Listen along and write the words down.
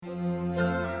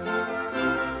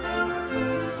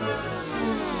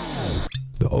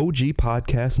OG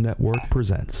Podcast Network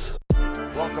presents.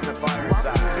 Welcome to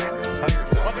Fireside.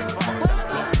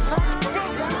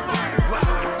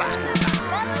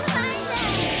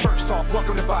 First off,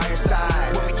 welcome to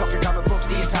Fireside. Where we talking comic books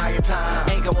the entire time.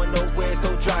 Ain't going nowhere,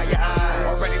 so dry your eyes.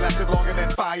 Already lasted longer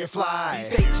than Firefly.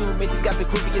 Stay tuned, Mitty's got the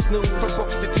creepiest news. From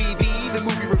books to TV, the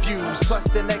movie reviews. Plus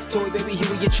the next toy, baby,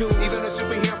 here you choose. Even a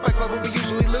superhero fight club where we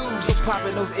usually lose. So pop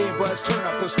in those earbuds, turn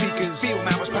up those speakers. Feel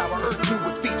Mama's power, Earth 2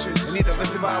 with features. And either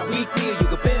listen bi-weekly or you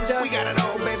can binge us. We got it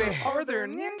all, baby. Are there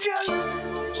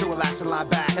ninjas? So relax and lie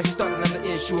back as we start another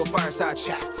issue of Fireside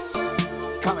Chats.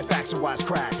 Comic facts and wise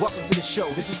cracks. Welcome to the show.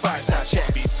 This is Fireside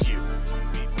Chats.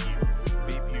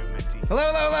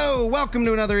 Hello. Welcome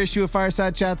to another issue of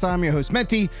Fireside Chats. I'm your host,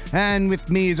 Menti, and with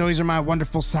me, as always, are my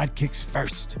wonderful sidekicks.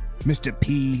 First, Mr.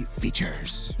 P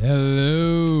Features.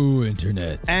 Hello,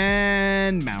 Internet.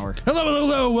 And Mauer.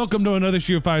 Hello. Welcome to another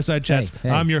issue of Fireside Chats.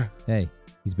 Hey,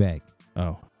 he's back.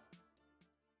 Oh.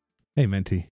 Hey,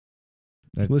 Menti.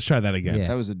 Let's try that again. Yeah.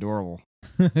 That was adorable.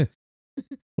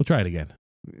 We'll try it again.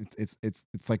 It's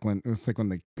like when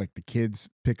the kids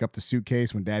pick up the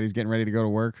suitcase when daddy's getting ready to go to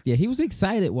work. Yeah, he was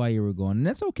excited while you were gone, and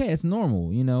that's okay. It's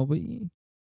normal, you know, but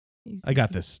I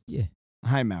got this. Yeah.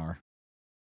 Hi, Mauer.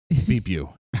 Beep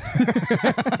you.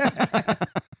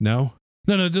 No,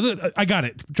 I got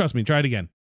it. Trust me. Try it again.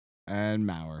 And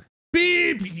Mauer.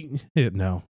 Beep.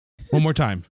 No. One more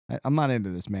time. I'm not into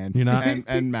this, man. You're not?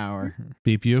 And Mauer.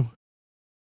 Beep you.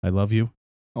 I love you.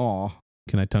 Aw.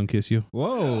 Can I tongue kiss you?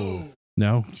 Whoa.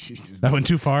 No? Jesus. That went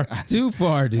too far? Too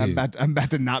far, dude. I'm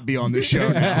about to not be on this show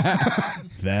now.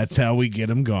 That's how we get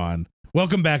them gone.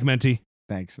 Welcome back, Menti.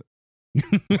 Thanks.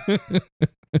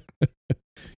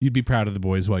 You'd be proud of the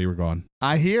boys while you were gone.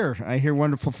 I hear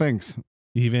wonderful things.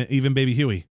 Even baby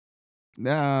Huey.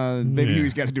 Baby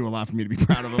Huey's got to do a lot for me to be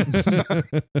proud of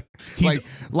him.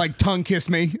 like tongue kiss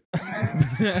me.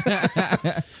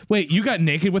 Wait, you got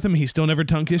naked with him and he still never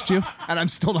tongue kissed you? And I'm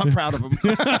still not proud of him.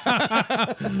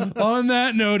 On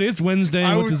that note, it's Wednesday.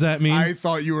 What does that mean? I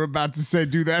thought you were about to say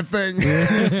do that thing.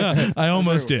 I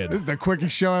almost did. This is the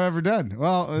quickest show I've ever done.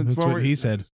 Well, That's what he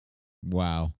said.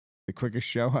 Wow. The quickest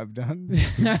show I've done.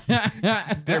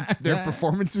 Their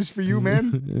performances for you,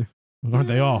 man. Aren't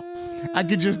they all? I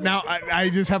could just now.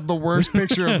 I just have the worst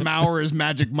picture of Mauer as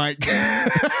Magic Mike.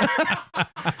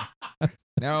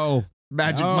 No.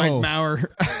 Magic Mike Mauer.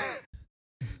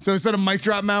 So instead of Mic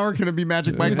Drop Mauer, can it be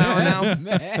Magic Mike Mauer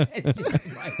now?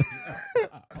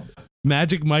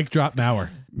 Magic Mike Drop Mauer.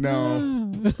 No.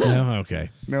 No, okay.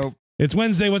 Nope. It's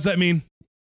Wednesday. What's that mean?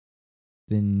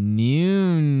 The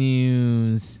new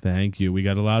news. Thank you. We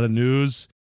got a lot of news.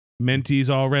 Menti's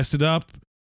all rested up.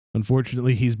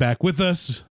 Unfortunately, he's back with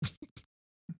us.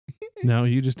 No,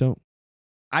 you just don't.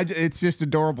 It's just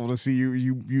adorable to see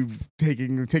you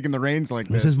taking the reins like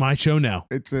this. This is my show now.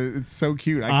 It's so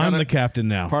cute. I'm the captain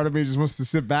now. Part of me just wants to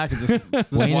sit back and just watch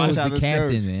Bueno's how the this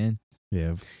captain, goes. man.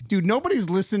 Yeah. Dude, nobody's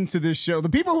listened to this show. The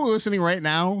people who are listening right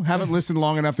now haven't listened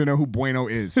long enough to know who Bueno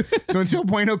is. So until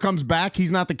Bueno comes back,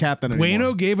 he's not the captain anymore.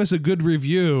 Bueno gave us a good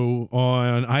review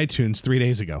on iTunes 3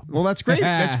 days ago. Well, that's great.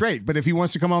 That's great. But if he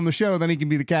wants to come on the show, then he can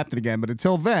be the captain again. But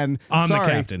until then, I'm sorry.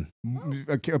 the captain.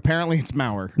 Apparently, it's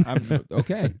Mauer.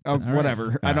 Okay.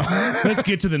 Whatever. I don't. Let's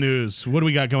get to the news. What do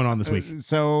we got going on this week?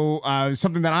 So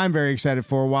something that I'm very excited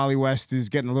for, Wally West is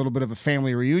getting a little bit of a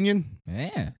family reunion.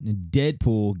 Yeah.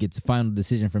 Deadpool gets a final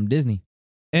decision from Disney.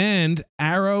 And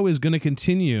Arrow is going to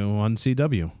continue on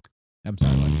CW. I'm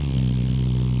sorry.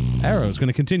 What? Arrow is going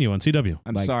to continue on CW.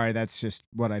 I'm sorry. That's just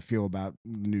what I feel about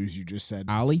the news you just said.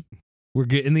 Ollie? We're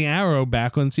getting the Arrow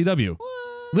back on CW.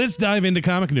 Let's dive into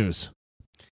comic news.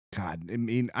 God, I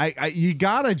mean, you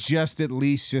gotta just at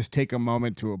least just take a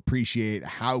moment to appreciate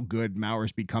how good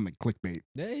Mauer's become at clickbait.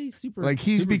 Yeah, he's super. Like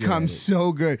he's super become good at it.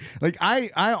 so good. Like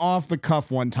I off the cuff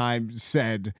one time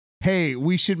said, hey,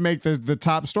 we should make the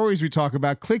top stories we talk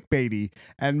about clickbaity.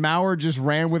 And Mauer just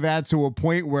ran with that to a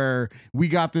point where we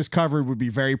got this covered. Would be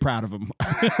very proud of him.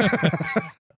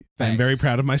 I'm very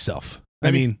proud of myself.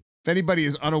 I mean, if anybody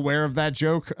is unaware of that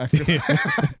joke, I feel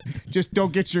just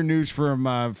don't get your news from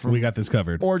we got this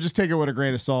covered. or just take it with a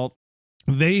grain of salt.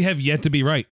 They have yet to be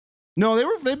right. No,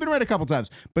 they've been right a couple times,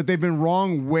 but they've been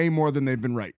wrong way more than they've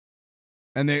been right.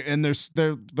 And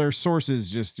their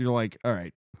sources just, you're like, all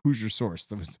right, who's your source?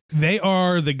 They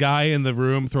are the guy in the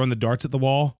room throwing the darts at the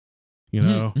wall. You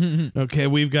know, okay,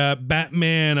 we've got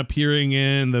Batman appearing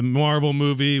in the Marvel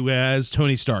movie as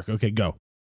Tony Stark. Okay, go.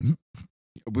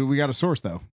 We got a source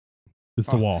though. It's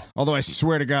the wall. Although I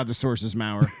swear to God, the source is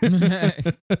Mauer.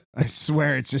 I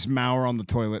swear it's just Mauer on the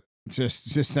toilet. Just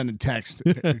sending text.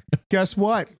 Guess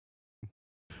what?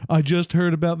 I just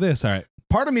heard about this. All right.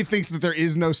 Part of me thinks that there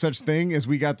is no such thing as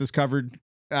we got this covered.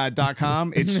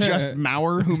 .com. It's just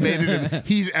Maurer who made it.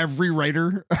 He's every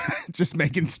writer, just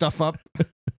making stuff up. It's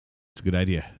a good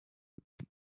idea.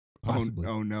 Possibly.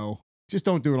 Oh no! Just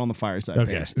don't do it on the Fireside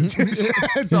Okay. page.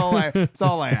 It's all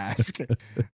I ask. All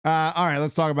right,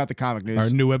 let's talk about the comic news. Our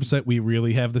new website, we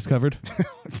really have this covered.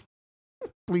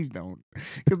 Please don't,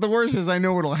 because the worst is I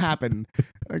know it'll happen.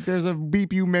 Like there's a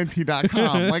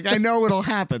beepumenti.com. Like I know it'll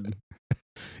happen.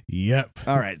 Yep.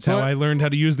 All right, That's how I learned how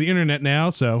to use the internet now,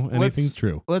 so anything's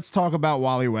true. Let's talk about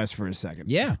Wally West for a second.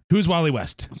 Yeah. Who's Wally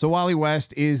West? So Wally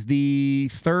West is the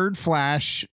third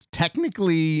Flash,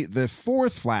 technically the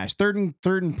fourth Flash, third in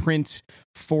print,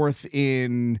 fourth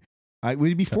in.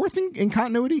 Would it be fourth in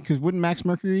continuity? Because wouldn't Max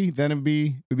Mercury? Then it'd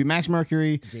be Max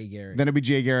Mercury. Jay Garrick. Then it'd be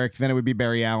Jay Garrick. Then it would be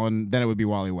Barry Allen. Then it would be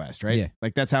Wally West, right? Yeah.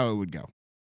 Like that's how it would go.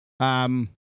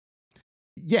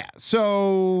 Yeah.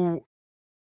 So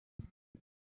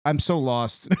I'm so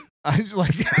lost. I was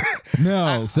like,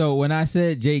 No. So when I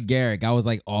said Jay Garrick, I was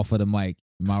like off of the mic.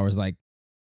 Mauer's like,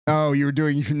 oh, you were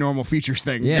doing your normal features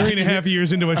thing. Yeah. 3.5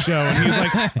 years into a show, and he's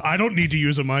like, I don't need to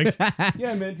use a mic.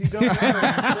 Yeah, man, you don't.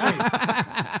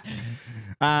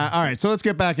 All right, so let's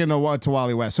get back into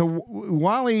Wally West. So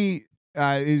Wally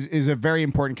is a very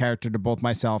important character to both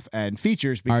myself and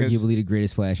features because arguably the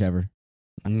greatest Flash ever,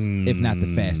 if not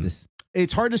the fastest.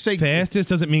 it's hard to say. Fastest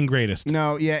doesn't mean greatest.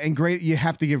 No, yeah, and great. You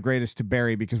have to give greatest to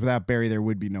Barry because without Barry there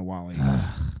would be no Wally.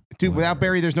 Dude, without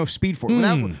Barry there's no Speed Force.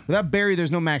 Without Barry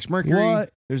there's no Max Mercury. What?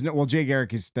 There's no. Well, Jay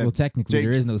Garrick is. Well, technically Jake-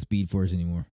 there is no Speed Force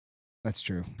anymore. That's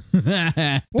true. Thanks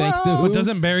to But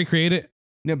doesn't Barry create it?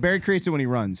 No, Barry creates it when he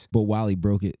runs. But Wally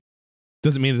broke it.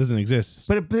 Doesn't mean it doesn't exist.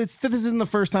 But this isn't the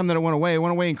first time that it went away. It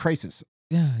went away in Crisis.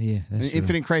 Yeah, that's In true.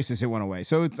 Infinite Crisis, it went away.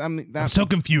 So it's I'm so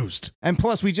confused. and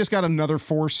plus we just got another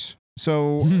force.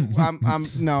 So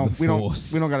no, The we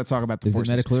Force. don't got to talk about the Is it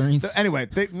forces. metachlorians? Anyway,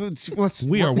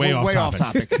 We are way off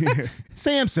topic.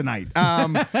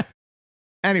 Samsonite.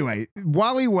 Anyway,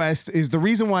 Wally West is the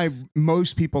reason why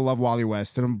most people love Wally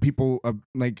West, and people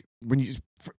like when you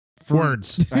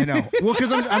Words. I know. Well,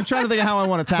 because I'm trying to think of how I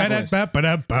want to tackle this.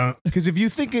 Ba-da-ba-ba-da-ba. Because if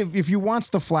you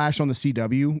watch The Flash on the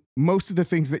CW, most of the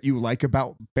things that you like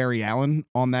about Barry Allen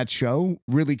on that show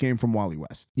really came from Wally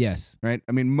West, Yes. right?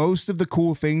 I mean, most of the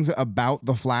cool things about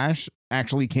The Flash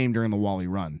actually came during the Wally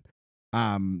run.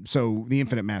 So the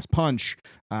Infinite Mass Punch,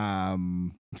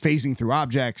 phasing through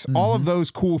objects, all of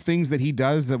those cool things that he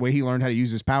does, the way he learned how to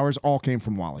use his powers, all came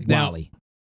from Wally. Wally.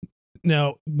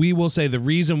 Now, we will say the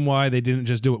reason why they didn't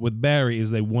just do it with Barry is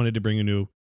they wanted to bring a new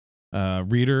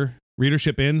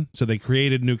readership in. So they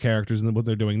created new characters, and what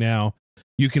they're doing now,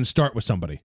 you can start with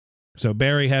somebody. So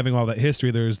Barry having all that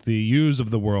history, there's the U's of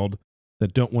the world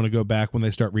that don't want to go back when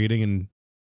they start reading and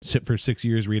sit for 6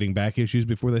 years reading back issues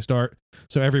before they start.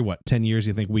 So every 10 years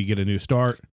you think we get a new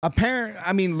start?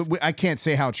 I mean, I can't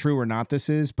say how true or not this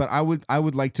is, but I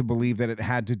would like to believe that it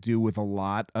had to do with a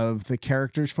lot of the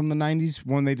characters from the 90s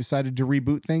when they decided to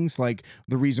reboot things. Like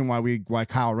the reason why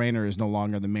Kyle Rayner is no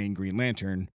longer the main Green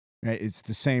Lantern, right? It's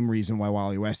the same reason why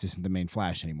Wally West isn't the main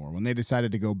Flash anymore. When they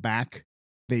decided to go back,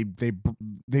 they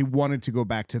wanted to go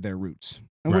back to their roots.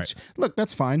 And Right. which, look,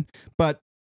 that's fine. But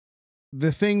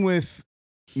the thing with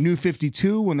New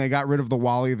 52, when they got rid of the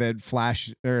Wally that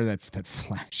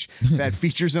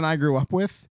Features and I grew up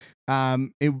with,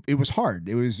 it was hard.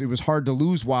 It was hard to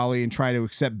lose Wally and try to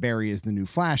accept Barry as the new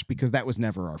Flash because that was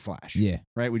never our Flash. Yeah.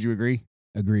 Right? Would you agree?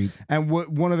 Agreed. And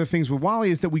one of the things with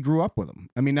Wally is that we grew up with him.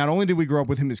 I mean, not only did we grow up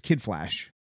with him as Kid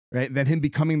Flash, right? Then him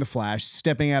becoming the Flash,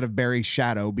 stepping out of Barry's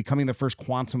shadow, becoming the first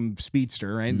quantum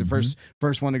speedster, right? The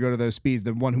first one to go to those speeds,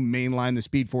 the one who mainlined the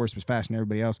Speed Force was faster than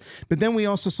everybody else. But then we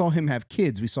also saw him have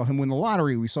kids. We saw him win the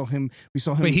lottery. We saw him.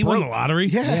 Wait, he won the lottery?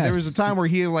 Yeah, Yes. there was a time where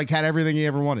he had everything he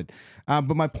ever wanted.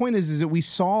 But my point is that we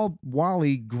saw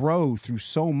Wally grow through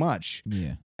so much,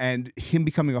 Yeah. and him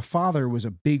becoming a father was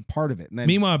a big part of it. And then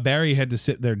Meanwhile, Barry had to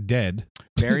sit there dead.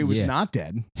 Barry was Yeah. not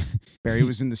dead. Barry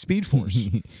was in the Speed Force.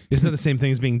 Isn't that the same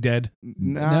thing as being dead?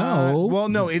 No. Well,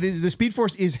 no, it is. The Speed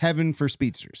Force is heaven for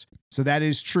speedsters. So that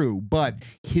is true. But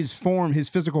his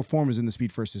physical form is in the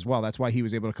Speed Force as well. That's why he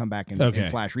was able to come back in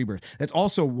Flash Rebirth. That's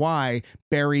also why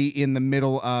Barry, in the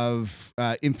middle of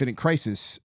Infinite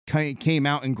Crisis, came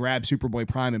out and grabbed Superboy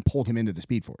Prime and pulled him into the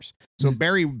Speed Force. So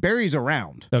Barry's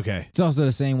around. Okay. It's also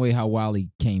the same way how Wally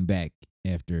came back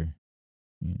after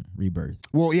Rebirth.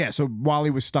 Well, yeah. So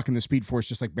Wally was stuck in the Speed Force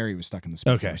just like Barry was stuck in the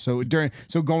Speed Force.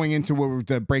 So going into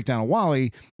the breakdown of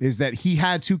Wally is that he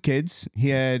had two kids. He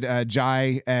had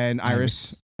Jai and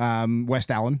Iris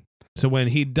West Allen. So when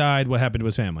he died, what happened to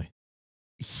his family?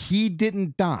 He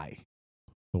didn't die.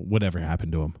 Whatever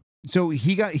happened to him? So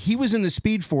he was in the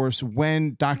Speed Force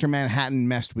when Dr. Manhattan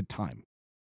messed with time.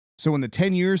 So when the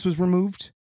 10 years was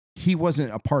removed, he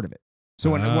wasn't a part of it. So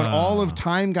when all of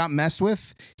time got messed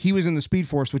with, he was in the Speed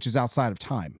Force, which is outside of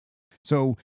time.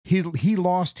 So he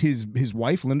lost his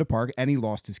wife, Linda Park, and he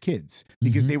lost his kids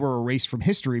because they were erased from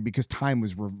history because time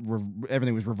was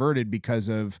everything was reverted because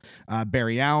of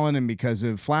Barry Allen and because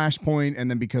of Flashpoint and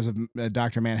then because of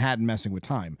Dr. Manhattan messing with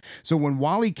time. So when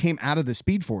Wally came out of the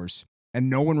Speed Force and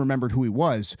no one remembered who he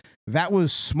was, that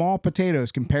was small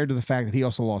potatoes compared to the fact that he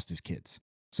also lost his kids.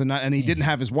 So he didn't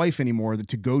have his wife anymore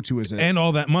to go to as a and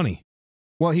all that money.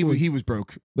 Well, he was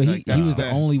broke, but he was the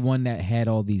only one that had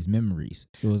all these memories.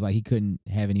 So it was like he couldn't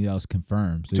have anyone else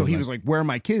confirm. So he was like, "Where are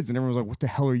my kids?" And everyone was like, "What the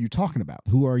hell are you talking about?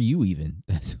 Who are you even?"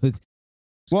 That's what.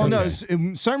 Well, no,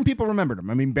 certain people remembered him.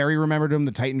 I mean, Barry remembered him.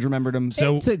 The Titans remembered him.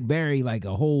 So it took Barry like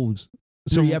a whole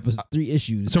three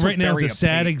issues. So right now it's a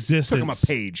sad page. existence. Took him a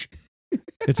page.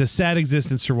 It's a sad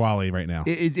existence for Wally right now.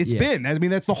 It's been. I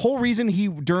mean, that's the whole reason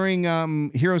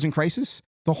during Heroes in Crisis.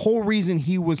 The whole reason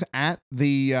he was at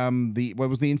the what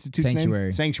was the institute's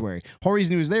name? Sanctuary. Whole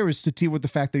reason he was there was to deal with the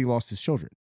fact that he lost his children.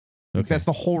 Okay. That's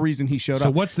the whole reason he showed up. So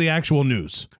what's the actual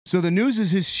news? So the news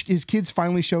is his kids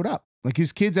finally showed up. Like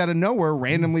his kids out of nowhere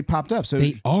randomly popped up. So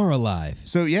they are alive.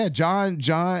 So yeah, John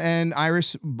and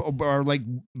Iris are like,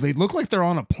 they look like they're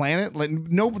on a planet. Like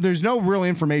there's no real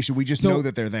information. We just know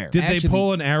that they're there. Did they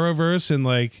pull an Arrowverse and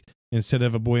like instead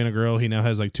of a boy and a girl, he now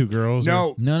has like two girls?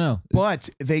 No.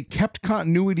 But they kept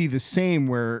continuity the same.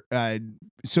 Where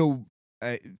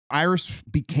Iris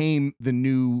became the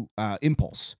new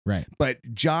Impulse, right? But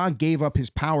Ja gave up his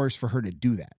powers for her to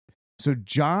do that. So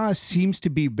Ja seems to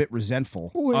be a bit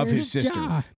resentful of his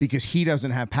sister because he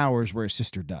doesn't have powers where his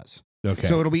sister does. Okay.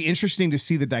 So it'll be interesting to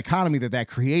see the dichotomy that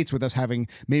creates with us having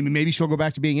maybe she'll go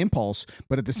back to being Impulse,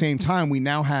 but at the same time we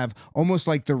now have almost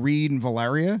like the Reed and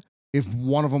Valeria if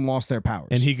one of them lost their powers.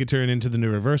 And he could turn into the new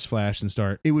Reverse Flash and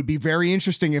start. It would be very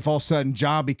interesting if all of a sudden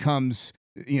Ja becomes,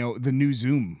 the new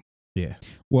Zoom. Yeah.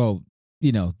 Well,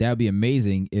 that would be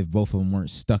amazing if both of them weren't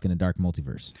stuck in a dark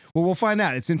multiverse. Well, we'll find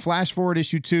out. It's in Flash Forward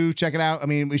issue 2. Check it out. I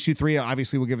mean, issue 3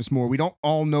 obviously will give us more. We don't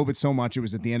all know, but so much. It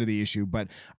was at the end of the issue. But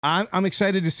I'm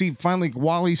excited to see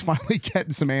Wally's finally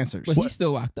getting some answers. But he's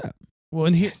still locked up. Well,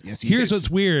 and here's what's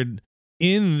weird.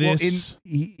 In this,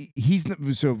 he's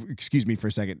so. Excuse me for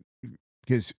a second,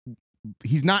 because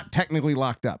he's not technically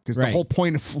locked up because the whole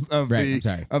point of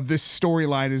this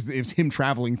storyline is him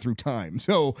traveling through time.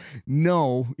 So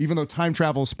no, even though time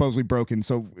travel is supposedly broken,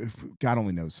 so God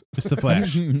only knows. It's the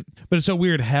Flash. But it's so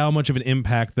weird how much of an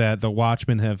impact that the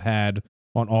Watchmen have had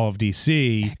on all of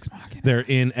DC. They're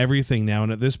in everything now,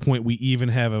 and at this point, we even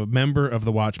have a member of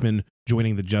the Watchmen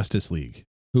joining the Justice League.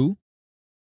 Who?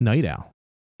 Night Owl.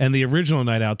 And the original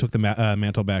Night Owl took the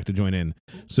mantle back to join in.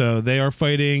 So they are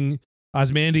fighting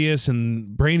Ozymandias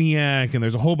and Brainiac, and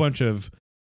there's a whole bunch of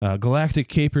galactic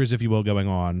capers, if you will, going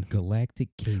on. Galactic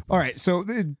capers. All right, so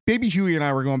Baby Huey and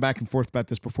I were going back and forth about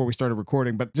this before we started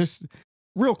recording, but just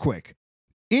real quick.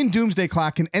 In Doomsday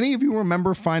Clock, can any of you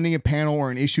remember finding a panel or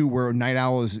an issue where Night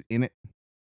Owl is in it?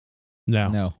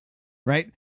 No. Right?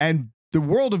 And the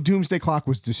world of Doomsday Clock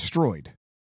was destroyed.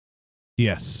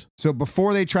 Yes. So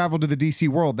before they traveled to the DC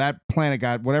world, that planet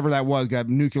got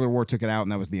nuclear war, took it out,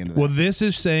 and that was the end of it. Well, this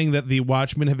is saying that the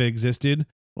Watchmen have existed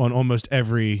on almost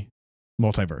every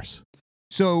multiverse.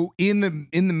 So in the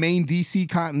main DC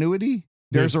continuity,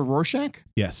 there's a Rorschach?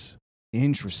 Yes.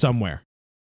 Interesting. Somewhere.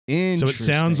 Interesting. So it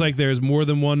sounds like there's more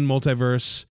than one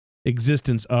multiverse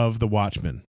existence of the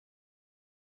Watchmen.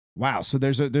 Wow. So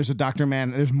there's a Dr.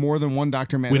 Man. There's more than one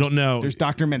Dr. Man. We don't know. There's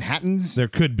Dr. Manhattans. There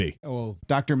could be. Oh,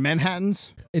 Dr.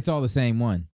 Manhattans. It's all the same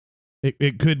one.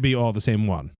 It could be all the same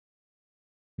one.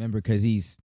 Remember, because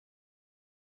he's.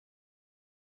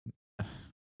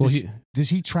 Does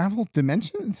he travel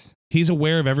dimensions? He's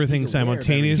aware of everything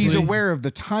simultaneously. He's aware of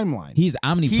the timeline. He's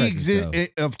omnipresent. He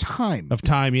exists of time. Of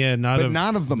time, yeah, not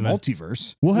of the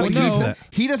multiverse. We'll have to use that.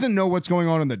 He doesn't know what's going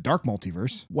on in the dark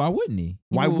multiverse. Why wouldn't he?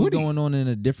 Why would what's going on in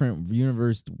a different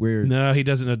universe where? No, he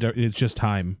doesn't know. It's just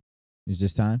time. It's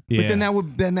just time. Yeah.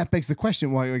 But then that begs the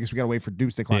question. Well, I guess we got to wait for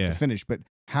Doomsday Clock to finish. But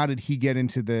how did he get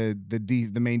into the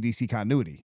main DC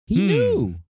continuity? He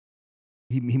knew.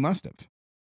 He must have.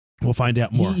 We'll find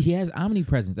out more. He has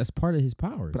omnipresence. That's part of his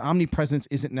powers. But omnipresence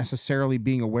isn't necessarily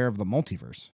being aware of the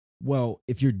multiverse. Well,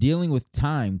 if you're dealing with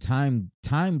time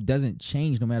doesn't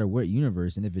change no matter what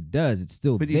universe, and if it does, it's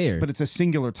still there. But it's a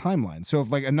singular timeline. So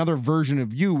if like another version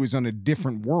of you is on a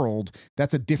different world,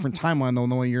 that's a different timeline than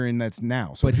the one you're in that's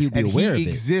now. So, but he'll be aware of it. He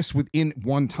exists within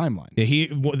one timeline. Yeah, he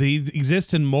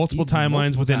exists in multiple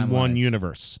timelines within one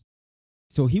universe.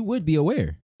 So he would be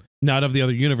aware. Not of the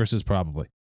other universes, probably.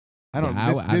 I don't.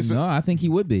 No, I think he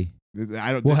would be.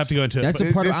 I don't. We'll have to go into it. That's but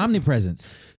a part of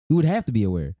omnipresence. He would have to be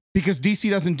aware. because DC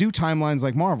doesn't do timelines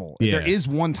like Marvel. Yeah. There is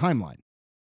one timeline.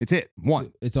 It's it.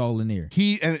 One. It's all linear.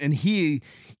 He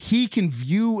can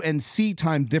view and see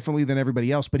time differently than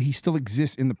everybody else, but he still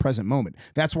exists in the present moment.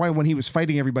 That's why when he was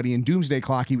fighting everybody in Doomsday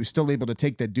Clock, he was still able to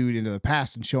take that dude into the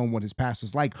past and show him what his past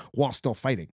is like while still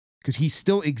fighting, because he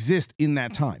still exists in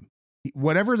that time.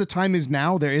 Whatever the time is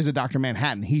now, there is a Dr.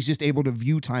 Manhattan. He's just able to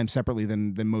view time separately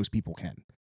than most people can.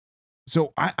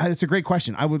 So it's a great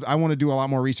question. I want to do a lot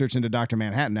more research into Dr.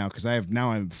 Manhattan now, because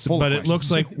I'm full. But of it looks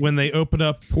like when they open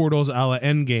up portals a la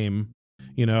Endgame,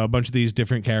 you know, a bunch of these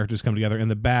different characters come together. In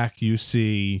the back, you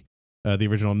see the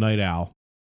original Night Owl,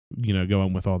 you know,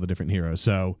 going with all the different heroes.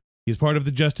 So he's part of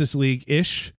the Justice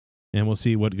League-ish, and we'll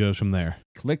see what goes from there.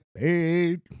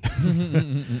 Clickbait.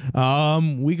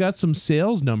 We got some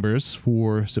sales numbers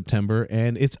for September,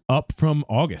 and it's up from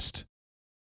August,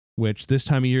 which this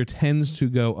time of year tends to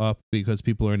go up because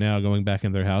people are now going back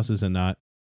in their houses and not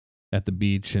at the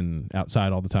beach and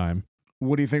outside all the time.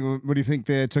 What do you think? What do you think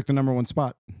they took the number one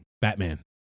spot? Batman.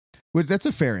 Which that's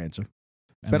a fair answer.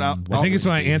 But I think it's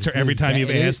my answer every time you've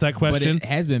asked that question. But it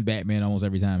has been Batman almost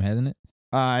every time, hasn't it?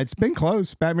 It's been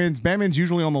close. Batman's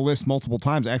usually on the list multiple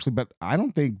times, actually, but I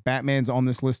don't think Batman's on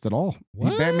this list at all.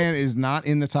 What? Batman is not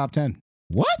in the top 10.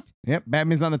 What? Yep,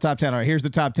 Batman's not in the top 10. All right, here's the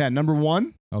top 10. Number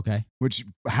 1, Okay. which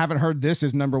haven't heard this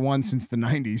is number 1 since the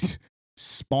 90s.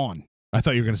 Spawn. I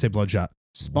thought you were going to say Bloodshot.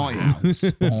 Spawn. Wow. Yeah.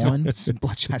 Spawn?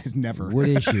 Bloodshot is never. What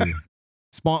issue?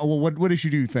 Spawn. Well, what issue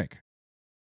do you think?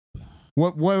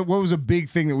 What was a big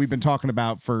thing that we've been talking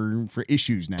about for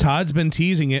issues now? Todd's been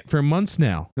teasing it for months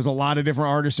now. There's a lot of different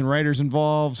artists and writers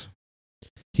involved.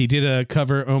 He did a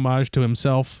cover homage to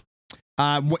himself.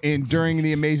 And during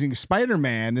the Amazing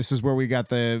Spider-Man, this is where we got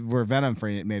where Venom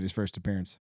made his first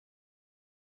appearance.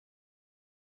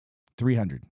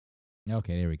 300.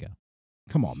 Okay, there we go.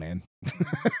 Come on, man.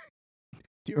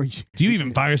 Do you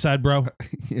even fireside, bro?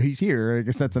 He's here. I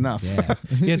guess that's enough. Yeah.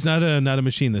 Yeah, it's not a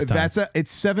machine this time.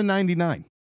 It's $7.99.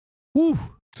 Woo.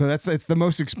 So it's the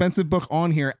most expensive book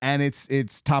on here, and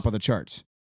it's top of the charts.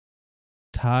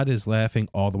 Todd is laughing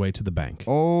all the way to the bank.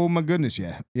 Oh my goodness,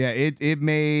 yeah. It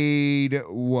made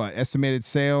what? Estimated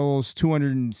sales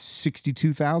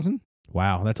 262,000.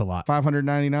 Wow, that's a lot.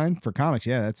 599 for comics.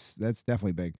 Yeah, that's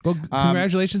definitely big. Well,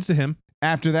 congratulations to him.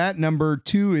 After that, number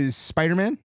 2 is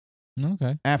Spider-Man.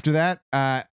 Okay. After that,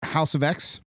 House of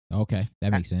X. Okay,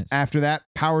 that makes sense. After that,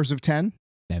 Powers of 10,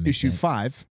 That makes issue sense.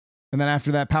 5. And then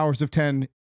after that, Powers of 10,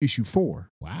 issue 4.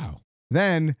 Wow.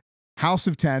 Then House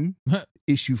of 10,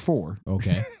 issue 4.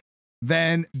 Okay.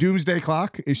 Then Doomsday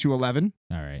Clock, issue 11.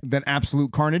 All right. Then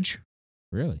Absolute Carnage.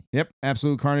 Really? Yep,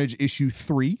 Absolute Carnage, issue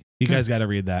 3. You guys got to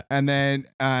read that. And then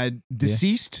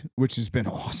Deceased, which has been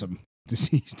awesome.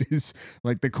 Deceased is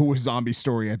like the coolest zombie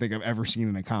story I think I've ever seen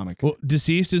in a comic. Well,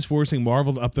 Deceased is forcing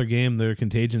Marvel to up their game. Their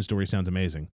Contagion story sounds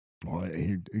amazing. Well,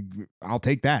 I'll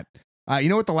take that. You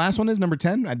know what the last one is? Number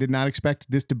 10. I did not expect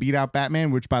this to beat out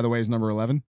Batman, which by the way is number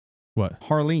 11. What?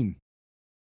 Harleen,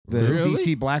 the Really?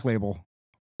 DC Black Label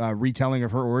retelling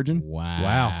of her origin.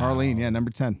 Wow. Harleen, yeah,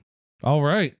 number 10. All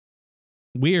right.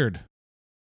 Weird.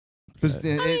 'Cause,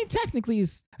 I mean, technically,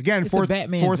 it's again, it's a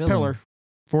Batman fourth villain. pillar.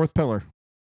 Fourth pillar.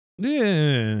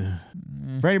 Yeah.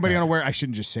 For anybody unaware, I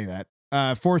shouldn't just say that.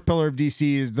 Fourth pillar of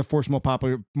DC is the fourth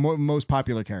most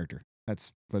popular character.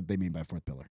 That's what they mean by fourth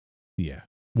pillar. Yeah.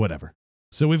 Whatever.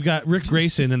 So we've got Rick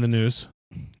Grayson in the news.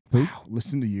 Wow,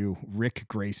 listen to you, Rick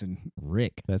Grayson.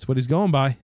 Rick. That's what he's going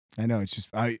by. I know, it's just,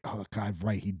 oh God,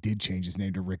 right. He did change his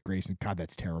name to Rick Grayson. God,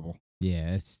 that's terrible.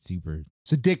 Yeah, that's super.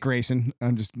 So Dick Grayson,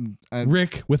 I'm just.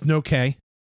 Rick with no K.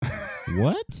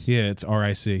 What? Yeah, it's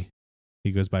RIC.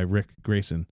 He goes by Rick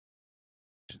Grayson.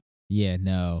 Yeah,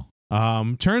 no,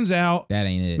 Turns out, that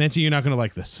ain't it. Menti, you're not going to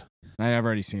like this. I've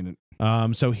already seen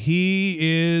it. So he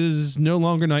is no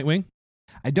longer Nightwing.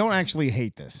 I don't actually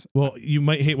hate this. Well, you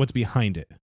might hate what's behind it.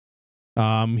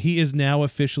 He is now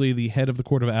officially the head of the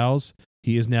Court of Owls.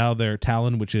 He is now their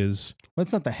Talon, which is Well,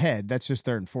 that's not the head. That's just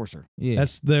their enforcer. Yeah.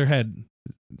 that's their head.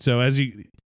 So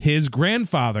his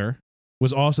grandfather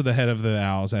was also the head of the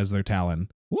Owls as their Talon.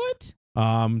 What?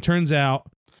 Turns out,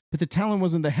 But the Talon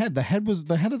wasn't the head. The head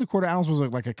of the Court of Owls was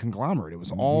like a conglomerate. It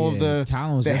was all of Yeah,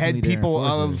 Talon was the head definitely their people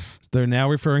enforcer. of. they're now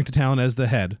referring to Talon as the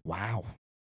head. Wow.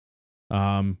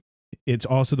 It's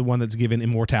also the one that's given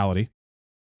immortality.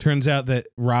 Turns out that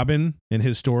Robin in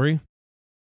his story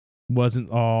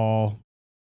wasn't all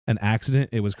an accident.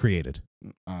 It was created.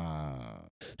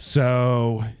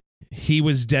 So he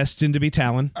was destined to be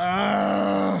Talon.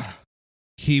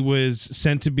 He was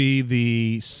sent to be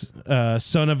the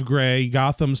son of Grey,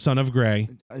 Gotham's son of Grey.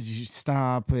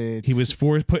 Stop it. He was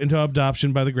put into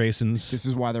adoption by the Graysons. This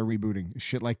is why they're rebooting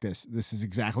shit like this. This is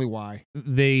exactly why.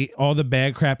 All the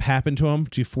bad crap happened to him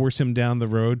to force him down the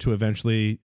road to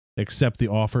eventually accept the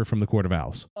offer from the Court of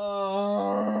Owls.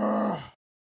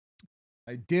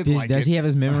 I did like Does it. he have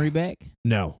his memory back?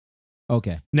 No.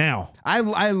 Okay. Now,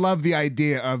 I love the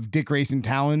idea of Dick Grayson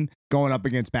Talon going up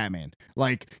against Batman.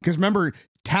 Like, because remember,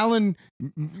 Talon,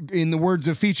 in the words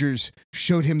of Features,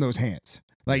 showed him those hands.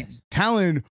 Like, Yes.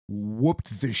 Talon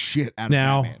whooped the shit out of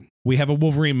Now, Batman. we have a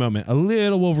Wolverine moment, a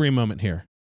little Wolverine moment here.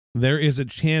 There is a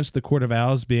chance the Court of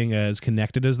Owls, being as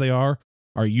connected as they are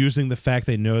using the fact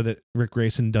they know that Rick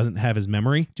Grayson doesn't have his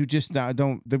memory. You just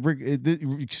don't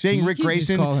saying You Rick can't just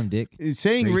Grayson. call him Dick.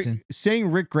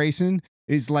 Saying Rick Grayson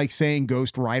is like saying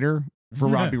Ghost Rider for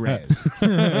Robbie Reyes.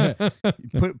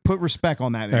 Put respect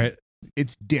on that. All right.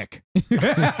 It's Dick.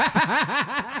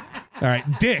 All right.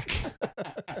 Dick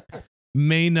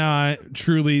may not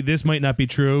truly, this might not be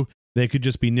true. They could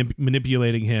just be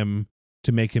manipulating him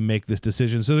to make him make this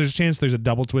decision. So there's a chance there's a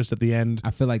double twist at the end.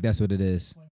 I feel like that's what it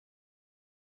is.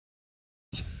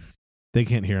 They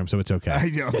can't hear him, so it's okay. I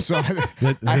know. So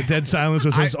The dead silence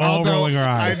was us all although rolling our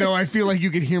eyes. I know. I feel like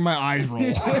you can hear my eyes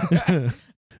roll.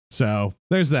 So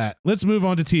there's that. Let's move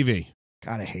on to TV.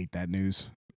 God, I hate that news.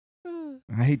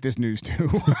 I hate this news too.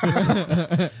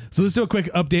 So let's do a quick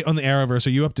update on the Arrowverse.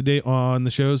 Are you up to date on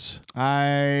the shows?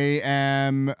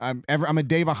 I'm a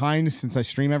day behind since I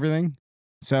stream everything.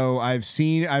 So I've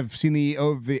seen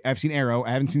Arrow. I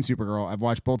haven't seen Supergirl. I've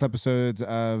watched both episodes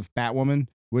of Batwoman,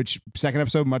 which second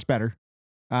episode much better.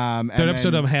 Third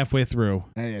episode I'm halfway through.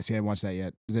 Yeah, see, I haven't watched that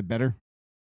yet. Is it better?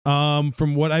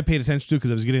 From what I paid attention to,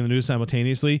 because I was getting the news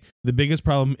simultaneously, the biggest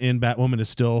problem in Batwoman is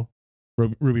still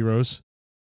Ruby Rose.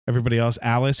 Everybody else,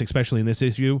 Alice, especially in this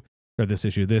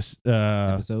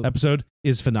episode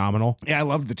is phenomenal. Yeah, I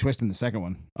loved the twist in the second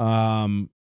one.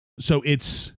 So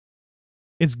it's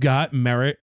got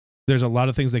merit. There's a lot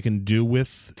of things they can do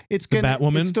with It's the getting,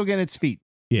 Batwoman. It's still getting its feet.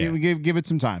 Yeah. Give it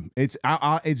some time. It's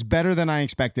better than I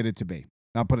expected it to be.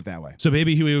 I'll put it that way. So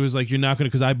maybe he was like, "You're not going to,"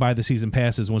 because I buy the season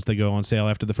passes once they go on sale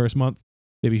after the first month.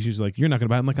 Maybe she's like, "You're not going to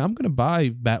buy." I'm like, "I'm going to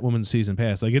buy Batwoman's season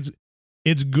pass." Like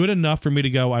it's good enough for me to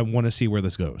go. I want to see where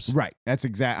this goes. Right. That's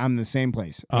exact. I'm in the same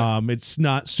place. It's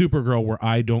not Supergirl where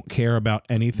I don't care about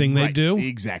anything they Right, do.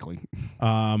 Exactly.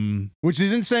 Um, Which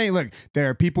is insane. Look, there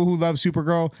are people who love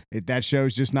Supergirl. That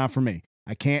show's just not for me.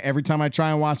 I can't. Every time I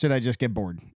try and watch it, I just get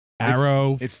bored.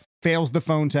 Arrow. It fails the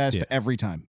phone test Yeah. every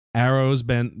time. Arrow's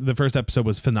been, the first episode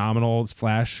was phenomenal. It's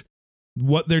Flash.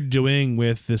 What they're doing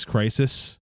with this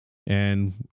crisis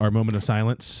and our moment of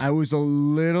silence. I was a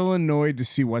little annoyed to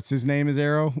see what's his name is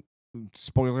Arrow.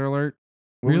 Spoiler alert.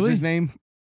 What was Really? his name?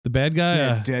 The bad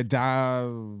guy.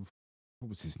 What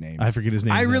was his name? I forget his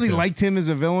name. I now, really too. liked him as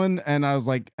a villain, and I was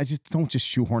like, I just don't just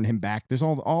shoehorn him back. There's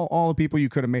all the people you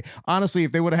could have made. Honestly,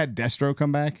 if they would have had Destro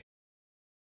come back,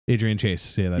 Adrian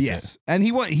Chase. Yeah, that's yes. And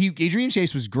Adrian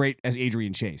Chase was great as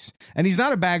Adrian Chase, and he's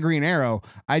not a bad Green Arrow.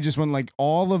 I just went like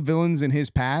all the villains in his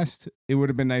past. It would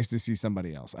have been nice to see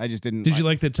somebody else. I just didn't. Did you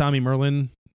like the Tommy Merlin?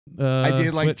 I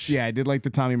did like, switch? yeah, I did like the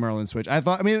Tommy Merlin switch. I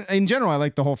mean, in general, I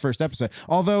liked the whole first episode.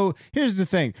 Although, here's the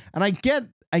thing, and I get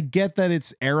that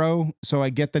it's Arrow, so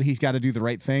I get that he's got to do the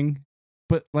right thing.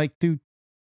 But like, dude,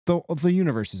 the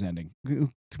universe is ending.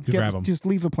 grab 'em. Just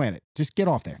leave the planet. Just get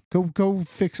off there. Go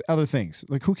fix other things.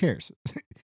 Like, who cares?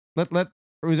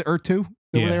 Was it Earth 2?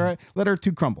 Yeah. Let Earth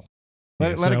 2 crumble. Let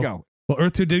Yeah, it so- go. Well,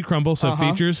 Earth 2 did crumble, so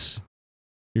Uh-huh. features,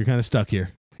 you're kind of stuck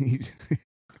here.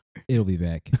 It'll be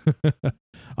back.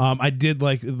 I did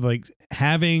like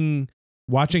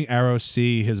watching Arrow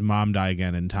see his mom die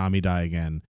again and Tommy die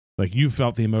again. Like, you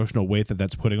felt the emotional weight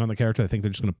that's putting on the character. I think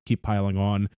they're just going to keep piling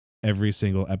on every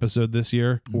single episode this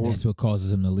year. That's what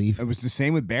causes him to leave. It was the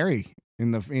same with Barry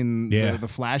in Yeah. the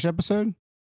Flash episode.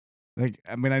 Like,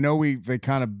 I mean, I know they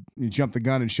kind of jumped the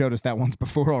gun and showed us that once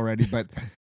before already, but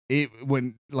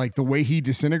when the way he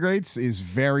disintegrates is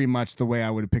very much the way I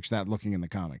would have pictured that looking in the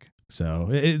comic. So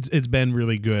it's been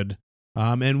really good.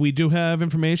 And we do have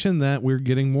information that we're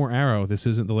getting more Arrow. This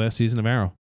isn't the last season of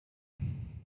Arrow.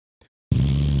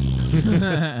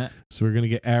 So we're going to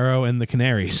get Arrow and the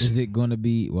Canaries. Is it going to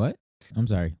be what? I'm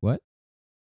sorry. What?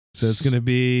 So it's going to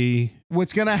be...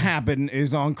 What's going to happen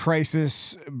is on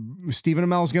Crisis, Stephen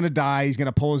Amell's going to die. He's going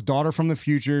to pull his daughter from the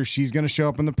future. She's going to show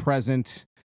up in the present,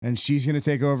 and she's going to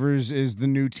take over as the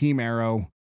new Team Arrow.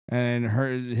 And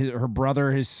her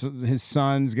brother, his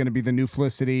son's going to be the new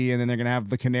Felicity, and then they're going to have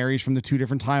the Canaries from the 2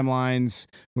 different timelines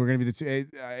who are going to be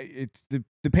it's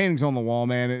the paintings on the wall,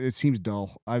 man. It seems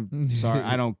dull. I'm sorry.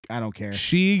 I don't care.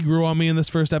 She grew on me in this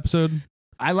first episode.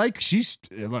 She's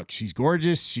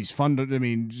gorgeous. She's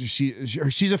fun.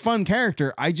 She's a fun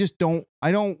character. I don't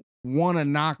want to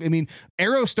knock. I mean,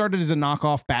 Arrow started as a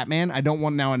knockoff Batman. I don't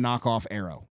want now a knockoff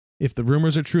Arrow. If the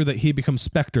rumors are true that he becomes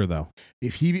Spectre, though.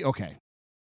 Okay.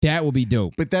 That would be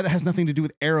dope. But that has nothing to do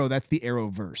with Arrow. That's the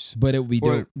Arrowverse. But it would be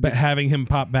dope. But having him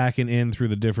pop back and in through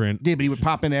the different... Yeah, but he would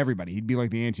pop into everybody. He'd be like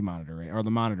the Anti-Monitor, or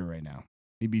the Monitor right now.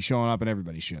 He'd be showing up in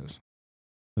everybody's shows.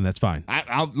 And that's fine.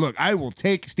 I will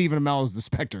take Stephen Amell as the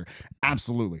Spectre.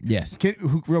 Absolutely. Yes.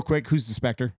 Real quick, who's the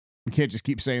Spectre? We can't just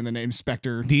keep saying the name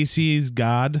Spectre. DC's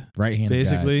God. Right hand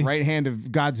basically. Right hand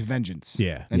of God's vengeance.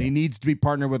 Yeah. And he needs to be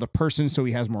partnered with a person so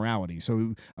he has morality.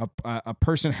 So a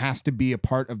person has to be a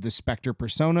part of the Spectre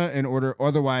persona in order,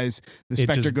 otherwise the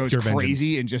Spectre goes crazy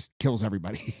vengeance. and just kills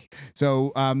everybody.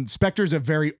 So Spectre's a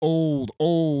very old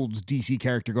DC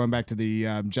character going back to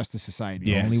the Justice Society.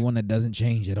 The only one that doesn't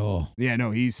change at all. Yeah,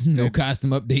 no, he's... No costume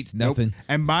updates, nothing. Nope.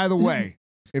 And by the way...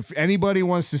 If anybody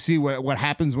wants to see what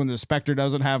happens when the Spectre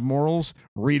doesn't have morals,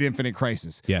 read Infinite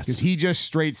Crisis. Yes. Because he just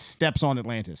straight steps on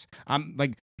Atlantis. I'm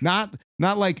like, not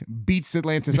like beats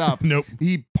Atlantis up. Nope.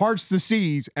 He parts the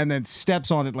seas and then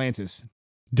steps on Atlantis.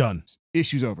 Done.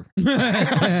 Issue's over.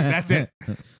 That's it.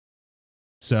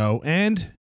 So,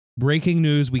 and breaking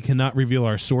news, we cannot reveal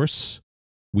our source.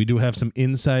 We do have some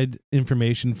inside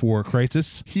information for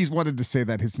Crisis. He's wanted to say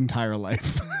that his entire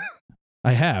life.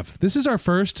 I have. This is our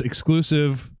first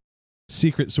exclusive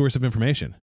secret source of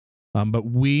information. But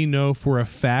we know for a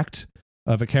fact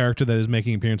of a character that is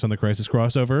making an appearance on the Crisis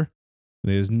crossover. It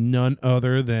is none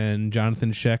other than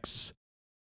Jonathan Schacht's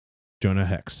Jonah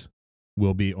Hex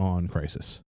will be on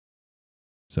Crisis.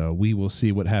 So we will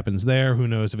see what happens there. Who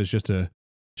knows if it's just a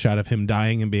shot of him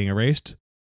dying and being erased.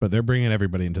 But they're bringing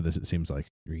everybody into this, it seems like.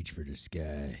 Reach for the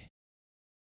sky.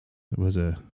 It was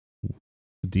a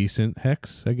decent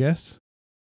Hex, I guess.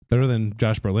 Better than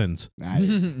Josh Berlin's.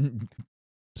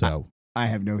 So I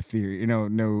have no theory, no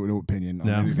opinion on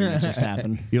anything that just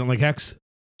happened. You don't like Hex?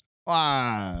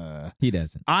 He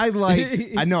doesn't. I like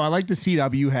the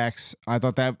CW Hex. I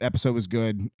thought that episode was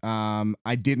good.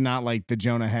 I did not like the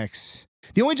Jonah Hex.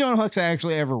 The only Jonah Hex I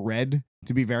actually ever read,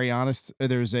 to be very honest,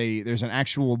 there's an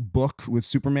actual book with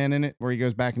Superman in it where he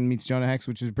goes back and meets Jonah Hex,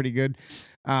 which is pretty good.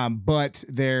 But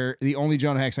the only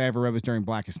Jonah Hex I ever read was during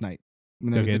Blackest Night.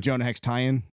 The Jonah Hex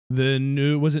tie-in.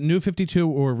 Was it New 52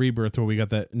 or Rebirth where we got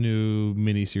that new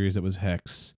miniseries that was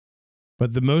Hex?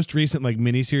 But the most recent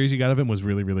miniseries you got of him was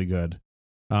really, really good.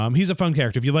 He's a fun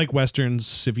character. If you like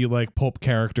Westerns, if you like pulp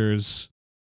characters,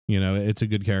 it's a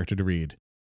good character to read.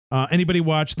 Anybody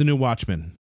watch the new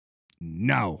Watchmen?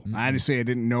 No. Honestly, I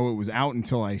didn't know it was out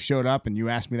until I showed up and you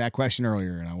asked me that question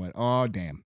earlier and I went, oh,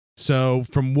 damn. So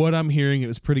from what I'm hearing, it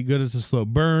was pretty good as a slow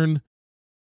burn,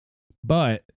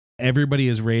 but everybody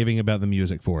is raving about the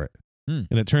music for it.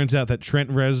 And it turns out that Trent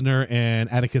Reznor and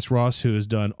Atticus Ross, who has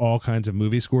done all kinds of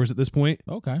movie scores at this point,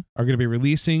 are going to be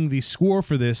releasing the score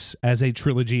for this as a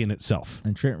trilogy in itself.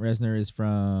 And Trent Reznor is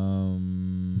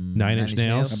from Nine Inch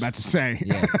Nails. I'm about to say.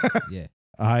 Yeah.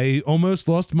 I almost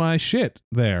lost my shit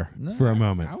there for a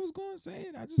moment. I was going to say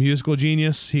it. Musical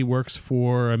genius. He works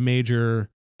for a major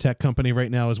tech company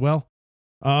right now as well.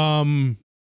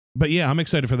 But yeah, I'm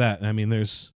excited for that. I mean,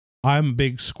 I'm a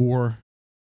big score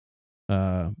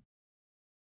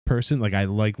person. I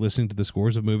like listening to the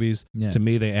scores of movies. Yeah. To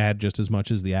me, they add just as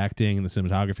much as the acting and the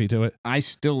cinematography to it. I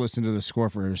still listen to the score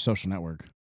for Social Network.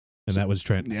 And that was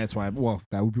Trent. Yeah, that's why.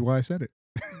 That would be why I said it.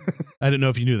 I didn't know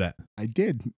if you knew that. I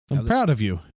did. I'm proud of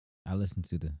you. I listened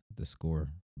to the score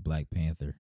Black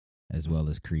Panther as well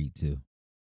as Creed too.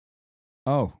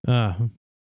 Oh. Earth.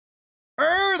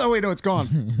 Oh wait, no, it's gone.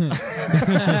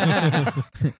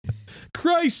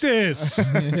 Crisis.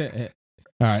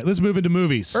 All right, let's move into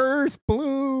movies. Earth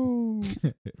blue.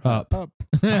 Up.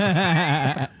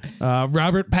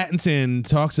 Robert Pattinson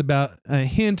talks about a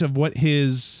hint of what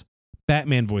his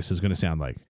Batman voice is going to sound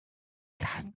like.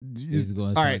 God, he's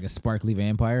going to sound like a sparkly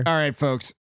vampire. All right,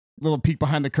 folks. Little peek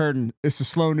behind the curtain. It's a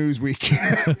slow news week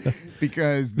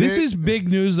because this is big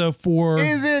news though.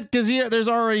 Is it? Because there's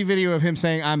already video of him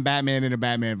saying "I'm Batman" in a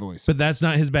Batman voice, but that's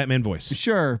not his Batman voice.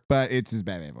 Sure, but it's his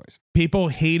Batman voice. People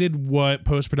hated what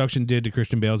post-production did to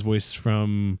Christian Bale's voice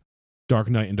from Dark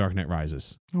Knight and Dark Knight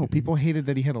Rises. Oh, people hated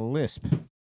that he had a lisp.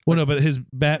 Well, no, but his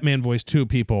Batman voice too.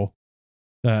 People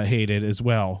hated as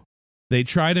well. They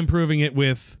tried improving it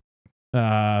with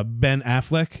Ben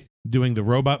Affleck doing the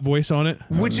robot voice on it,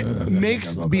 which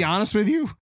makes, to be honest with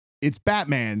you, it's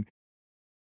Batman.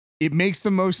 It makes the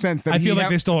most sense that I feel like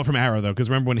they stole it from Arrow though, because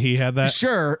remember when he had that?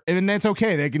 Sure, and that's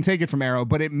okay. They can take it from Arrow,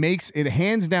 but it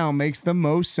hands down makes the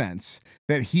most sense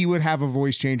that he would have a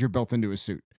voice changer built into his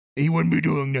suit. He wouldn't be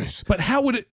doing this. But how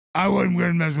would it? I wouldn't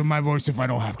gonna mess with my voice if I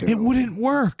don't have to. It wouldn't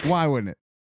work. Why wouldn't it?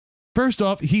 First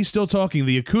off, he's still talking.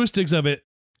 The acoustics of it,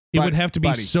 would have to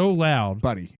be so loud.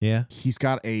 Buddy. Yeah. He's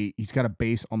got a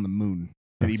base on the moon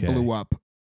that he blew up.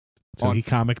 So he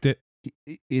comicked it.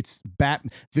 It's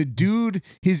the dude,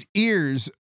 his ears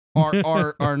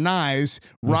are knives.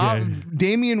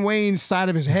 Damian Wayne's side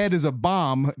of his head is a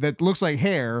bomb that looks like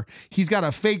hair. He's got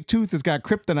a fake tooth that's got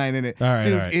kryptonite in it. All right,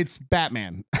 dude, it's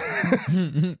Batman.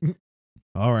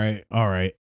 All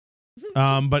right.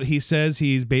 But he says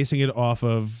he's basing it off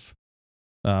of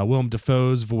Willem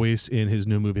Dafoe's voice in his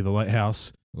new movie, The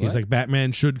Lighthouse. What? He's like,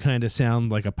 Batman should kind of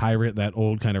sound like a pirate, that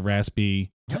old kind of raspy.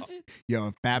 Yo,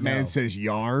 if Batman says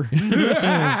yar,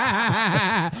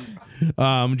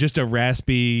 just a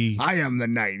raspy. I am the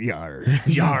Night Yar.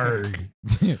 Yarg.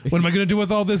 What am I gonna do with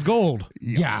all this gold?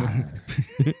 Yeah.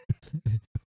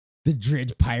 The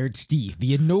Dread Pirate Steve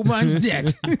being no man's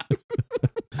debt.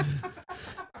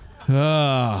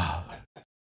 All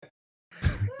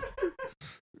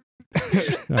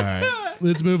right,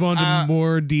 let's move on to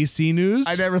more DC news.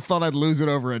 I never thought I'd lose it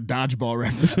over a dodgeball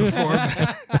reference before.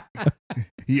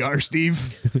 Yar,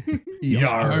 Steve.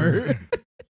 Yar.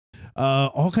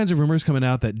 All kinds of rumors coming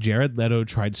out that Jared Leto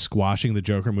tried squashing the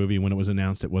Joker movie when it was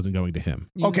announced it wasn't going to him.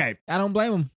 Okay. I don't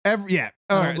blame him. All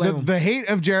right. The hate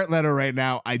of Jared Leto right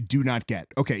now, I do not get.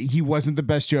 Okay, he wasn't the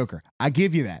best Joker. I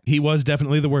give you that. He was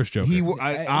definitely the worst Joker.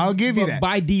 I'll give you that.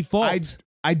 By default.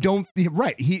 I don't.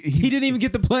 Right. He didn't even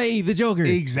get to play the Joker.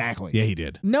 Exactly. Yeah, he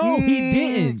did. No, he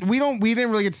didn't. We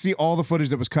didn't really get to see all the footage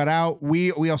that was cut out.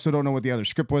 We also don't know what the other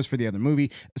script was for the other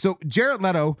movie. So Jared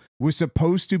Leto was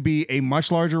supposed to be a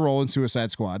much larger role in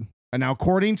Suicide Squad. And now,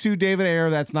 according to David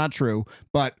Ayer, that's not true.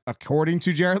 But according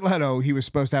to Jared Leto, he was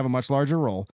supposed to have a much larger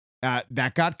role.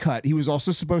 That got cut. He was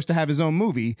also supposed to have his own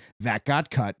movie. That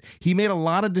got cut. He made a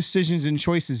lot of decisions and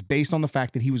choices based on the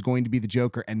fact that he was going to be the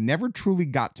Joker and never truly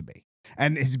got to be.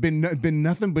 And it's been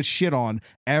nothing but shit on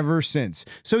ever since.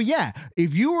 So yeah,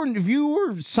 if you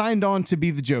were signed on to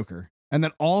be the Joker, and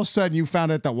then all of a sudden you found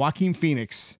out that Joaquin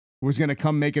Phoenix was going to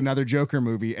come make another Joker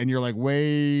movie, and you're like,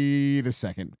 wait a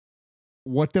second,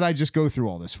 what did I just go through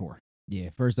all this for?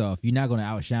 Yeah, first off, you're not going to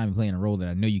outshine me playing a role that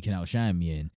I know you can outshine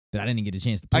me in, that I didn't get a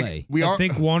chance to play. I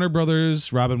think Warner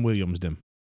Brothers, Robin Williams did.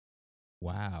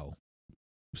 Wow.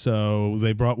 So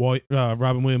they brought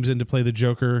Robin Williams in to play the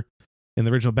Joker in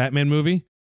the original Batman movie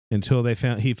until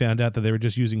he found out that they were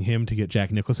just using him to get Jack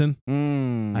Nicholson.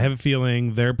 I have a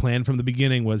feeling their plan from the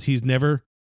beginning was he was never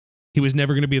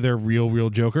going to be their real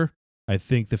Joker. I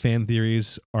think the fan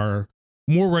theories are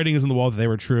more writings on the wall that they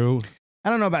were true. I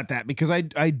don't know about that, because I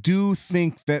do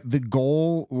think that the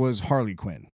goal was Harley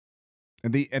Quinn.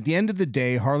 At the end of the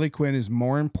day, Harley Quinn is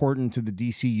more important to the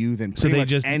DCU than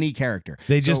any character.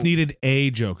 They just needed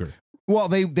a Joker. Well,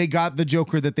 they got the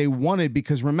Joker that they wanted,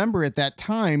 because remember at that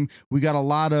time we got a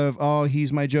lot of, oh,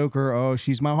 he's my Joker, oh,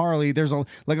 she's my Harley. There's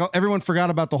everyone forgot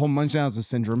about the whole Munchausen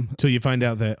syndrome until you find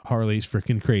out that Harley's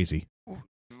freaking crazy.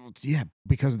 Yeah,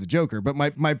 because of the Joker. But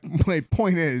my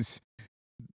point is,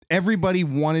 everybody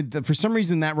wanted for some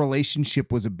reason that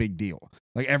relationship was a big deal.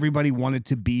 Like everybody wanted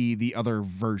to be the other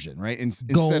version, right?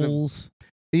 Goals.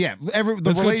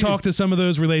 Let's go talk to some of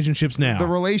those relationships now. The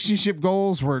relationship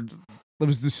goals it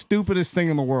was the stupidest thing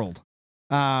in the world.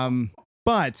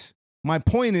 But my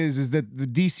point is that the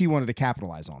DC wanted to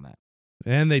capitalize on that.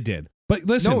 And they did. But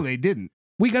listen. No, they didn't.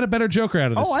 We got a better Joker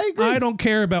out of this. Oh, I agree. I don't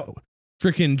care about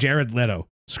freaking Jared Leto.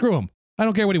 Screw him. I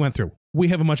don't care what he went through. We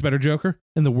have a much better Joker,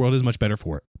 and the world is much better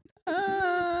for it.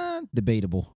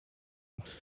 Debatable.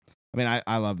 I mean,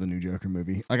 I love the new Joker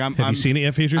movie. Have you seen it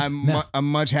yet, Features? I'm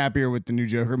much happier with the new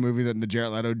Joker movie than the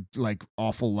Jared Leto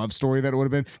awful love story that it would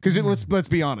have been. Because let's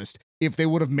be honest, if they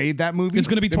would have made that movie, it's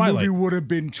going to be Twilight. The movie would have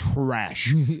been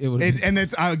trash. And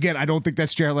that's again, I don't think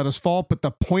that's Jared Leto's fault, but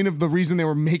the point of the reason they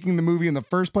were making the movie in the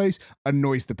first place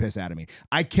annoys the piss out of me.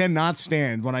 I cannot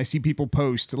stand when I see people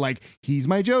post like, "He's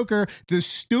my Joker," the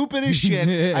stupidest shit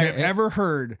I have ever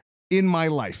heard in my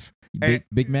life.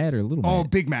 Big mad or a little mad? Oh,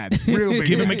 big mad. Real big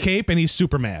Give mad. him a cape and he's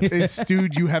super mad.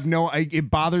 Dude, you have it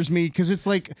bothers me because it's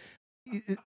like,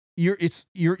 it's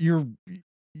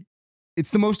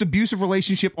the most abusive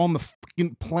relationship on the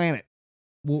fucking planet.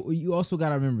 Well, you also got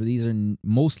to remember, these are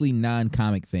mostly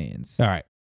non-comic fans. All right.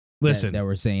 Listen. That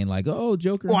were saying like, oh,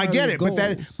 Joker. Well, I get it, but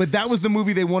that was the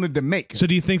movie they wanted to make. So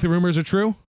do you think the rumors are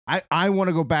true? I want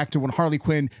to go back to when Harley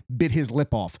Quinn bit his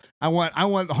lip off. I want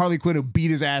Harley Quinn to beat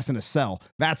his ass in a cell.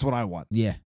 That's what I want.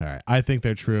 Yeah. All right. I think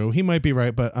they're true. He might be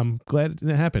right, but I'm glad it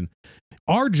didn't happen.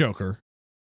 Our Joker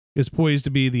is poised to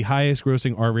be the highest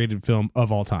grossing R-rated film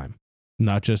of all time.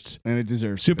 Not just And it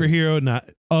deserves to be. superhero, not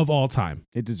of all time.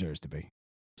 It deserves to be.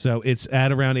 So it's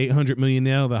at around 800 million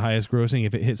now, the highest grossing.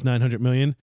 If it hits 900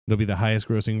 million, it'll be the highest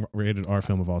grossing rated R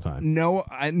film of all time. No,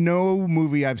 no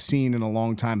movie I've seen in a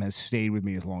long time has stayed with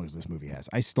me as long as this movie has.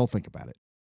 I still think about it.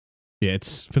 Yeah,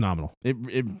 it's phenomenal.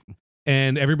 It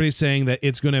And everybody's saying that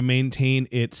it's going to maintain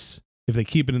its, if they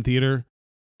keep it in theater,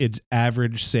 its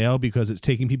average sale because it's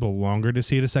taking people longer to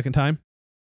see it a second time.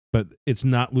 But it's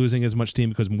not losing as much steam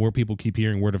because more people keep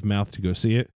hearing word of mouth to go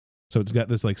see it. So it's got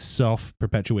this like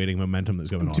self-perpetuating momentum that's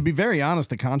going on. To be very honest,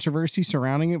 the controversy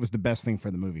surrounding it was the best thing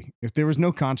for the movie. If there was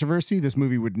no controversy, this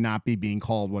movie would not be being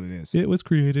called what it is. It was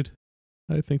created.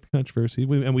 I think the controversy,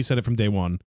 and we said it from day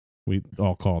one. We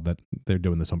all called that they're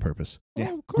doing this on purpose.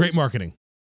 Yeah. Great marketing.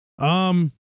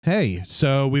 Hey,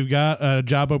 so we've got a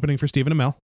job opening for Stephen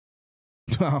Amell.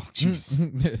 Oh,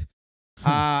 jeez.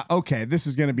 Okay, this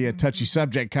is going to be a touchy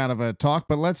subject kind of a talk,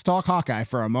 but let's talk Hawkeye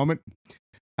for a moment.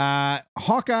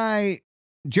 Hawkeye,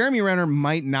 Jeremy Renner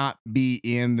might not be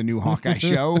in the new Hawkeye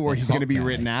show, or he's going to be Hawkeye.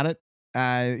 written at it.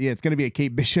 Yeah, it's going to be a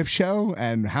Kate Bishop show,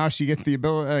 and how she gets the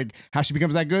ability, like how she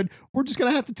becomes that good, we're just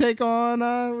going to have to take on.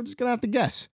 We're just going to have to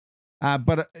guess.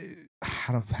 But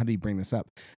how do you bring this up?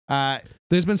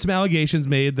 There's been some allegations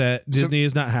made that Disney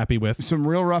is not happy with. Some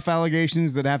real rough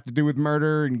allegations that have to do with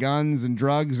murder and guns and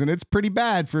drugs, and it's pretty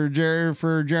bad for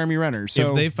Jeremy Renner. So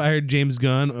If they fired James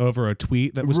Gunn over a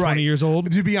tweet that was Right. 20 years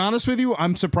old, to be honest with you,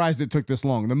 I'm surprised it took this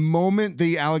long. The moment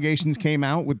the allegations came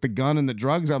out with the gun and the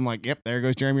drugs, I'm like, yep, there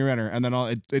goes Jeremy Renner. And then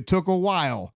it took a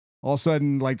while. All of a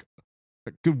sudden, like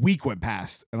a good week went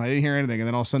past, and I didn't hear anything. And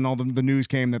then all of a sudden, all the news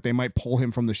came that they might pull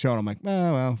him from the show. And I'm like,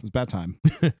 oh, well, it's about time.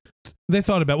 they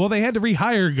thought about, well, they had to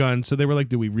rehire Gunn, so they were like,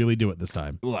 do we really do it this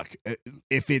time? Look,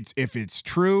 if it's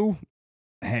true,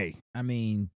 hey, I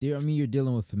mean, you're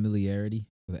dealing with familiarity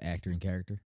with an actor and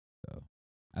character. So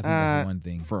I think that's one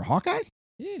thing. for Hawkeye,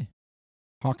 Yeah.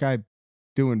 Hawkeye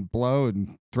doing blow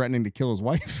and threatening to kill his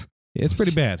wife. Yeah, it's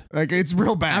pretty bad. Like, it's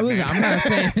real bad. man. I'm not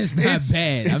saying it's not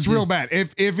bad. It's real bad.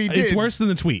 If he did, It's worse than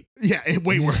the tweet. Yeah,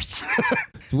 way worse.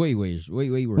 It's way worse.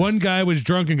 One guy was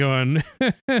drunk and going,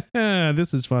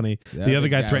 this is funny. The other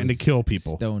guy threatened to was kill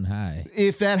people. Stone high.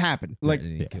 If that happened, like,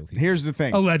 Threatening to kill people. here's the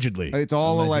thing. Allegedly. It's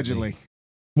all Allegedly. allegedly.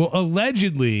 Well,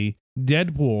 allegedly,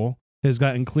 Deadpool has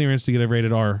gotten clearance to get a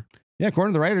rated R. Yeah,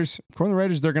 according to the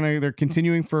writers, they're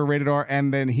continuing for a rated R,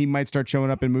 and then he might start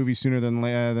showing up in movies sooner than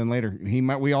later.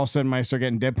 We all of a sudden might start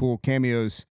getting Deadpool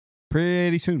cameos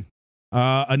pretty soon.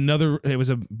 It was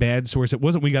a bad source. It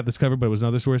wasn't we got this covered, but it was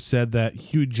another source said that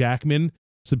Hugh Jackman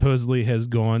supposedly has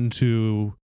gone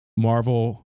to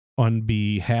Marvel on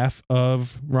behalf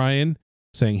of Ryan,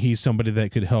 saying he's somebody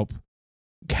that could help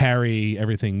carry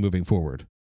everything moving forward.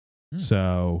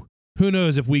 So who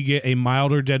knows if we get a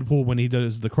milder Deadpool when he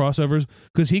does the crossovers,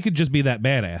 because he could just be that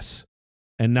badass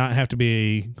and not have to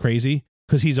be crazy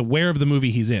because he's aware of the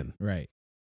movie he's in. Right.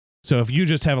 So if you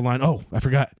just have a line, oh, I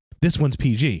forgot, this one's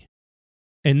PG.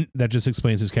 And that just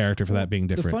explains his character for that being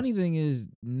different. The funny thing is,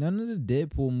 none of the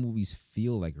Deadpool movies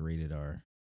feel like rated R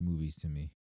movies to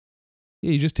me.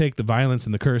 Yeah, you just take the violence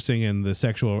and the cursing and the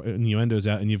sexual innuendos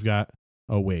out and you've got,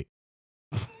 oh, wait.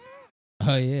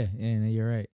 Oh, yeah. Yeah, no, you're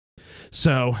right.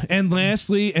 So, and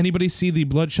lastly, anybody see the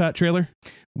Bloodshot trailer?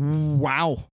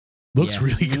 Wow. Looks Yeah.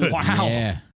 really good. Wow.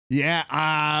 Yeah.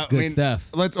 Yeah. It's good stuff.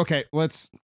 Let's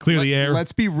Clear the air.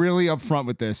 Let's be really upfront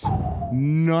with this.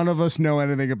 None of us know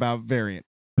anything about Valiant.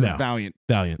 No. Valiant.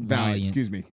 Valiant. Excuse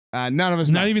me. None of us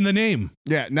know. Not even the name.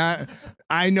 Yeah,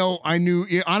 I knew.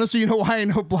 Honestly, you know why I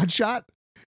know Bloodshot?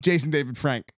 Jason David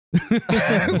Frank.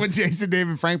 When Jason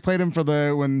David Frank played him for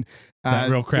when That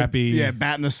real crappy.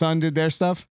 Bat and the Sun did their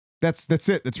stuff. That's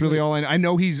it. That's really all I know. I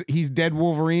know he's dead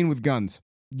Wolverine with guns.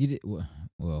 You did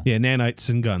well. Yeah, nanites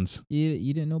and guns.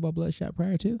 You didn't know about Bloodshot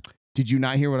prior to? Did you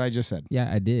not hear what I just said? Yeah,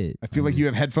 I did. I feel like you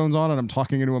have headphones on and I'm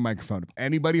talking into a microphone. If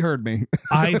anybody heard me.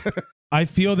 I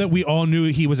feel that we all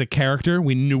knew he was a character.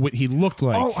 We knew what he looked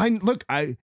like. Oh, I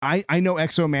know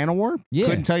Exo Manowar. Yeah.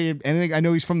 Couldn't tell you anything. I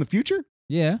know he's from the future.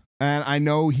 Yeah. And I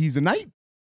know he's a knight,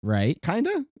 Right.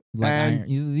 kinda. Like And- Iron.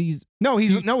 He's He's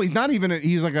not even.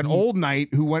 He's like an old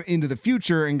knight who went into the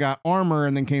future and got armor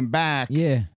and then came back.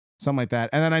 yeah. Something like that.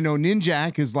 And then I know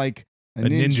Ninjak is like a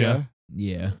ninja.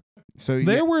 Yeah. So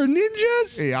There were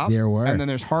ninjas? yeah. There were. And then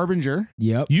there's Harbinger.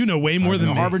 Yep. You know way more than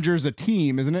me. Harbinger's a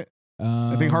team, isn't it?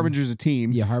 I think Harbinger's a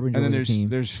team. Yeah, Harbinger And then was a team.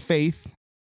 there's Faith.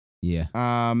 Yeah.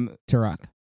 Um, Turok.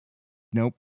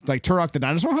 nope. Like Turok the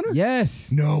Dinosaur Hunter?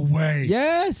 Yes. No way.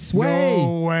 Yes. Way.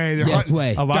 No way. They're Yes. hunting-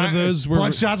 Way. A lot of those were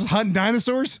Bloodshot's hunting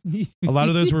dinosaurs? a lot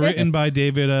of those were written by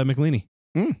David McLeany.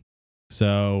 Hmm.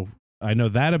 So I know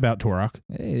that about Turok.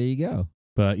 Hey, there you go.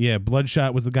 But yeah,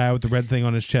 Bloodshot was the guy with the red thing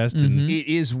on his chest, and Mhm. It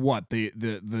is what? The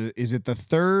is it the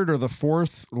third or the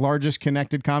fourth largest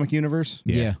connected comic universe?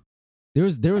 Yeah. There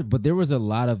was a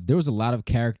lot of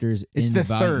characters It's in the the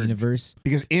Valiant third. universe.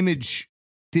 Because Image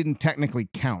didn't technically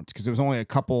count because it was only a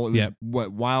couple. It was, Yep.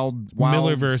 what Wild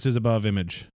Millerverse is above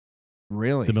Image.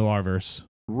 Really? The Millarverse.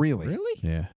 Really? Really?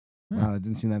 Yeah, Wow, that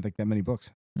didn't seem like that many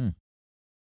books.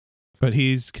 but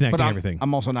he's connecting But everything.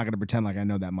 I'm also not going to pretend like I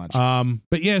know that much.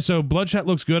 But yeah, so Bloodshot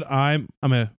looks good. I'm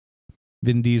a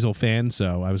Vin Diesel fan,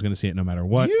 so I was going to see it no matter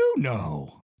what. You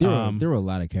know. There were a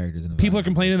lot of characters in the People are Valiant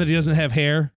complaining that he doesn't have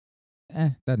hair.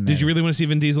 universe. Doesn't matter. Did you really want to see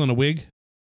Vin Diesel in a wig?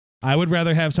 I would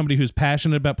rather have somebody who's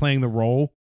passionate about playing the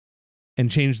role and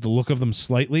change the look of them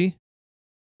slightly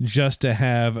just to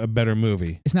have a better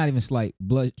movie. It's not even slight.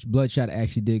 Bloodshot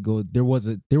actually did go. There's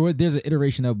an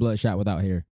iteration of Bloodshot without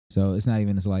hair, so it's not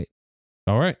even a slight.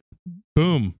 All right.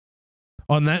 Boom.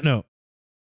 On that note,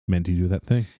 Menti, do that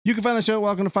thing. You can find the show at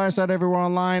Welcome to Fireside everywhere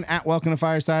online, at Welcome to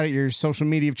Fireside at your social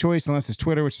media of choice, unless it's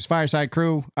Twitter, which is Fireside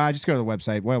Crew. Just go to the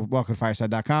website.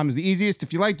 WelcomeToFireside.com is the easiest.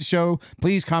 If you like the show,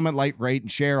 please comment, like, rate,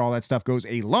 and share. All that stuff goes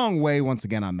a long way. Once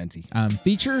again, I'm Menti.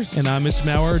 Features. And I'm Miss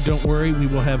Maurer. Don't worry, we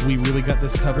really got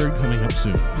this covered coming up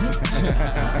soon.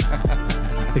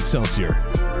 Excelsior.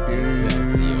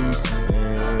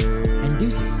 And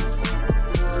deuces.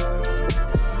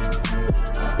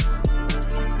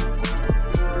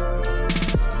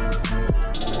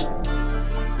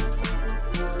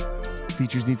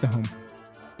 Features needs a home.